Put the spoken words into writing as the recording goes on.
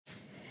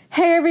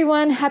Hey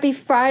everyone, happy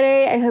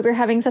Friday. I hope you're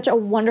having such a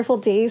wonderful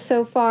day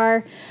so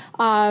far.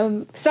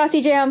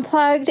 Stassi J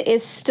Unplugged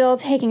is still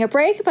taking a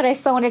break, but I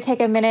still want to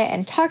take a minute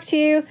and talk to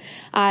you.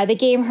 The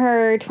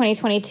GameHER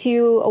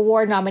 2022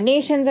 award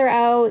nominations are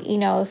out. You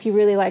know, if you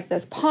really like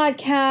this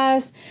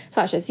podcast /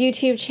 this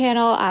YouTube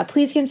channel,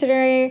 please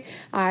consider,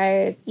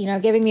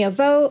 giving me a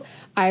vote.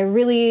 I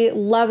really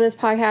love this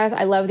podcast.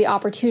 I love the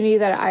opportunity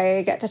that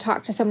I get to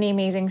talk to so many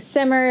amazing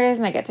simmers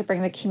and I get to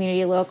bring the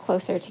community a little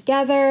closer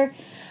together.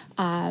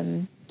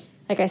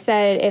 Like I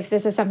said, if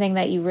this is something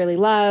that you really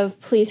love,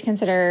 please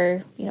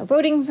consider,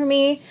 voting for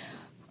me.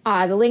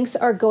 The links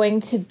are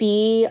going to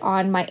be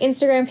on my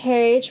Instagram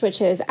page,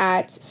 which is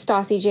at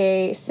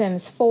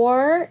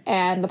StassiJSims4,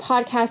 and the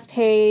podcast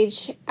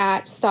page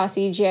at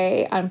Stassi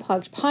J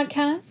Unplugged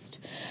Podcast.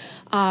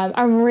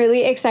 I'm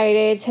really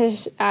excited to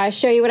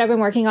show you what I've been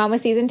working on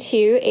with season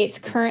 2. It's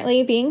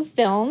currently being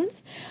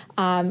filmed.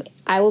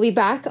 I will be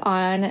back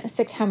on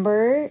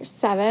September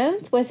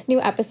 7th with new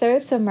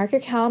episodes, so mark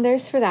your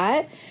calendars for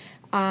that.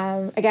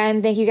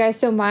 Again, thank you guys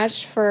so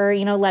much for,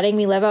 letting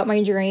me live out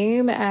my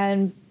dream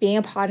and being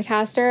a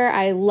podcaster.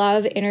 I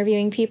love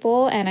interviewing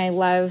people and I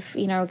love,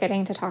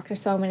 getting to talk to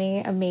so many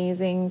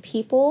amazing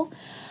people.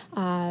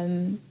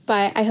 But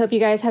I hope you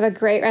guys have a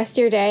great rest of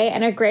your day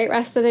and a great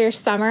rest of your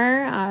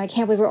summer. I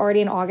can't believe we're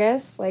already in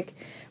August. Like,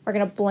 we're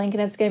going to blink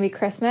and it's going to be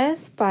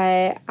Christmas,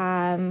 but,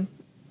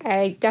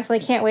 I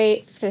definitely can't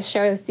wait to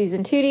show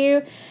season 2 to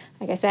you.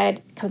 Like I said,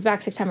 it comes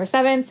back September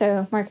 7th,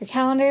 so mark your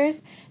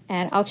calendars,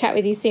 and I'll chat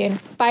with you soon.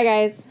 Bye,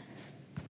 guys.